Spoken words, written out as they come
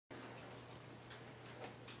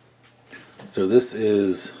So this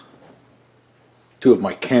is two of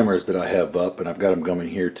my cameras that I have up, and I've got them coming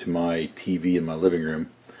here to my TV in my living room.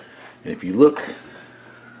 And if you look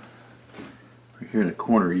right here in the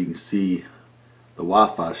corner, you can see the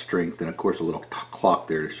Wi-Fi strength, and of course a little clock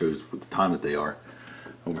there that shows what the time that they are.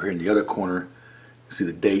 Over here in the other corner, you see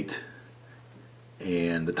the date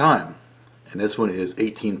and the time. And this one is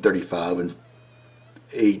 1835 and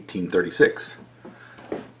 1836.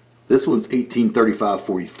 This one's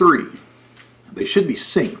 1835-43. They should be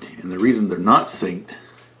synced, and the reason they're not synced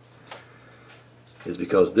is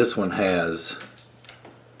because this one has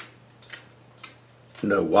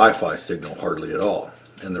no Wi-Fi signal hardly at all.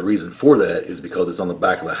 And the reason for that is because it's on the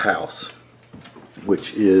back of the house,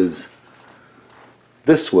 which is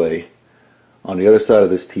this way on the other side of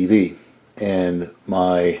this TV. And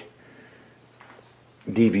my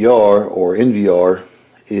DVR or NVR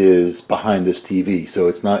is behind this TV, so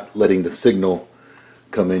it's not letting the signal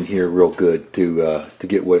come in here real good to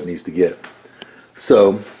get what it needs to get.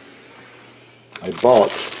 So I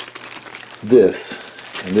bought this,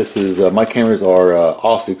 and this is my cameras are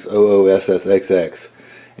OOSSXX OOSSXX,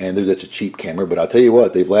 and they're just a cheap camera, but I'll tell you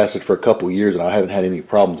what, they've lasted for a couple years and I haven't had any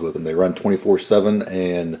problems with them. They run 24/7,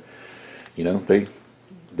 and you know, they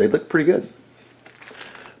look pretty good.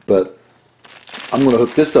 But I'm going to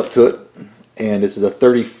hook this up to it, and this is a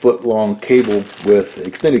 30-foot long cable with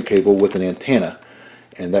extended cable with an antenna,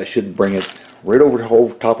 and that should bring it right over the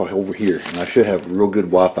whole top of over here, and I should have real good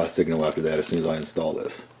Wi-Fi signal after that as soon as I install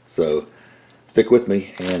this. So stick with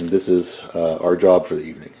me, and this is our job for the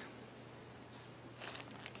evening.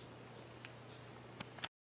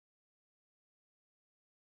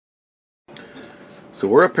 So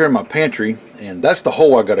we're up here in my pantry, and that's the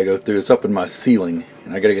hole I got to go through. It's up in my ceiling,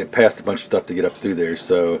 and I got to get past a bunch of stuff to get up through there.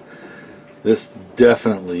 So this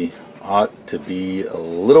definitely ought to be a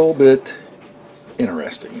little bit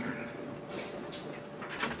interesting.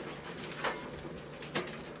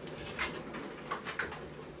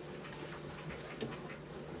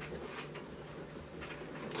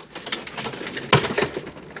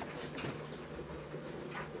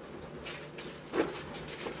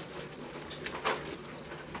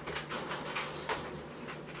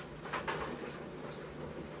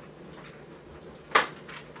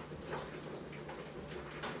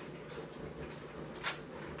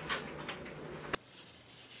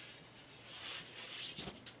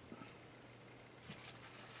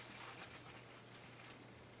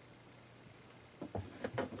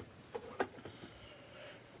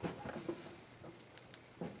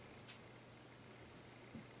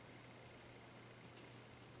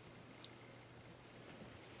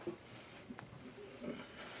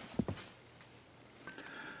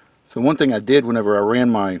 So one thing I did whenever I ran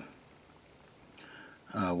my,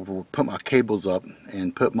 put my cables up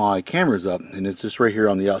and put my cameras up, and it's just right here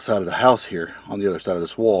on the outside of the house here, on the other side of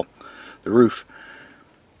this wall, the roof,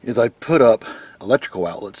 is I put up electrical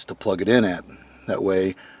outlets to plug it in at. That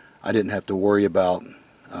way I didn't have to worry about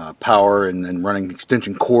power and running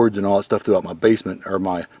extension cords and all that stuff throughout my basement or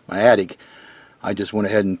my attic. I just went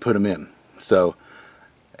ahead and put them in. So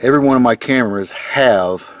every one of my cameras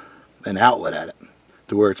have an outlet at it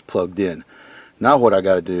to where it's plugged in. Now what I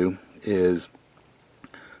got to do is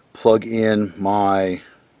plug in my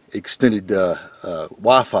extended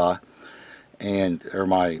Wi-Fi or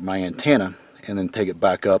my antenna, and then take it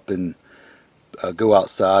back up and go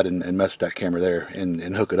outside and mess with that camera there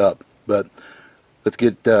and hook it up. But let's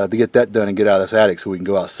get that done and get out of this attic so we can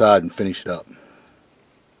go outside and finish it up.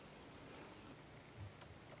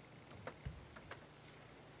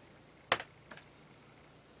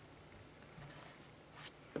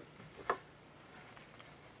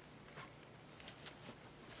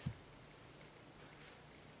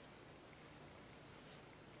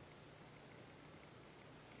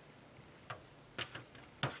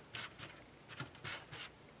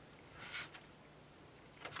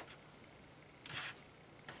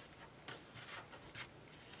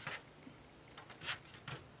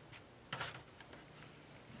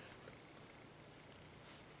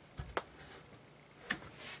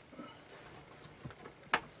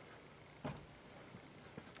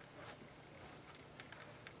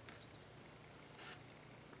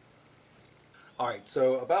 Alright,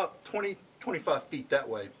 so about 20-25 feet that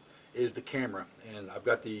way is the camera, and I've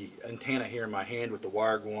got the antenna here in my hand with the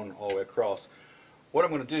wire going all the way across. What I'm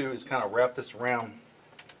going to do is kind of wrap this around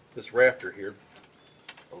this rafter here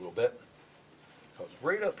a little bit. So it's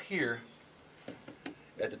right up here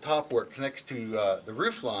at the top where it connects to the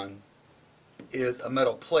roof line is a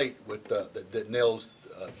metal plate with that nails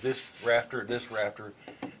this rafter,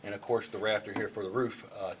 and of course the rafter here for the roof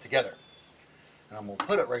together. And I'm going to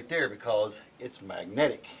put it right there because it's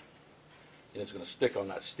magnetic. and it's going to stick on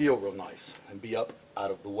that steel real nice and be up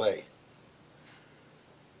out of the way.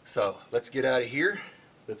 So let's get out of here.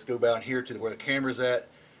 Let's go down here to where the camera's at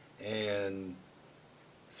and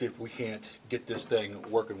see if we can't get this thing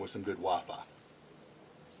working with some good Wi-Fi.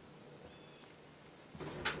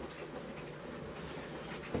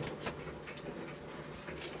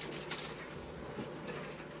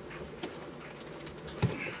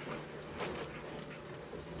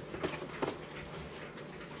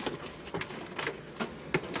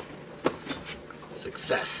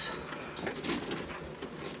 Success.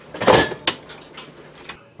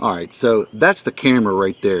 Alright, so that's the camera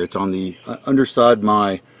right there. It's on the underside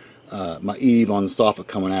my my eave on the soffit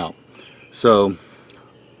coming out. So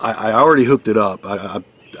I already hooked it up. I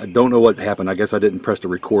don't know what happened. I guess I didn't press the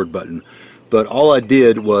record button. But all I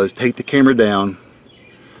did was take the camera down,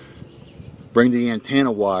 bring the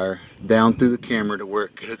antenna wire down through the camera to where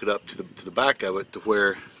it could hook it up to the back of it, to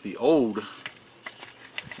where the old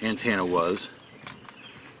antenna was.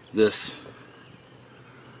 This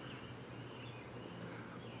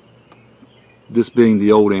being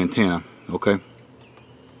the old antenna. Okay,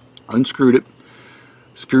 unscrewed it,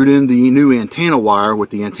 screwed in the new antenna wire with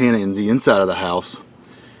the antenna in the inside of the house,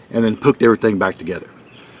 and then hooked everything back together.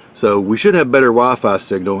 So we should have better Wi-Fi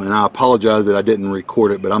signal, and I apologize that I didn't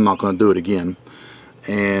record it, but I'm not going to do it again.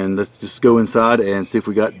 And let's just go inside and see if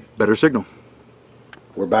we got better signal.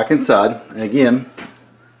 We're back inside, and again,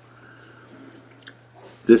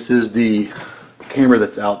 this is the camera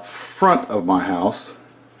that's out front of my house,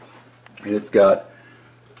 and it's got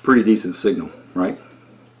pretty decent signal, right?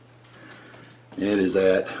 It is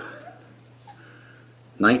at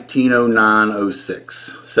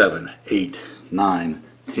 190906, 7, 8, 9,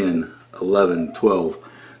 10, 11, 12,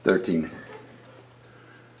 13,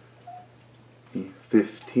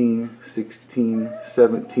 15, 16,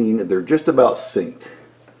 17. They're just about synced.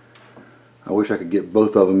 I wish I could get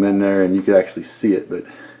both of them in there and you could actually see it, but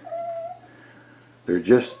they're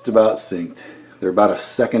just about synced. They're about a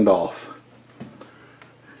second off.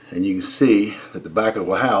 And you can see that the back of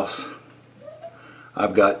the house,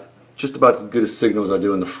 I've got just about as good a signal as I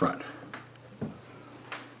do in the front.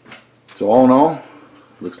 So all in all,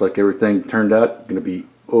 looks like everything turned out going to be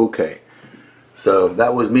okay. So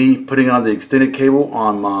that was me putting on the extended cable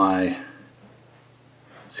on my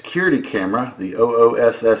security camera, the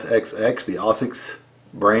OOSSXX, the OOSSXX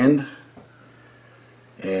brand,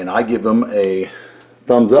 and I give them a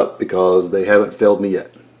thumbs up because they haven't failed me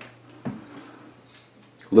yet.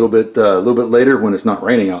 A little bit later, when it's not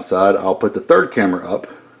raining outside, I'll put the third camera up,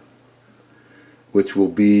 which will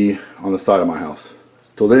be on the side of my house.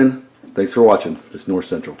 Till then, thanks for watching. This is North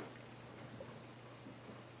Central.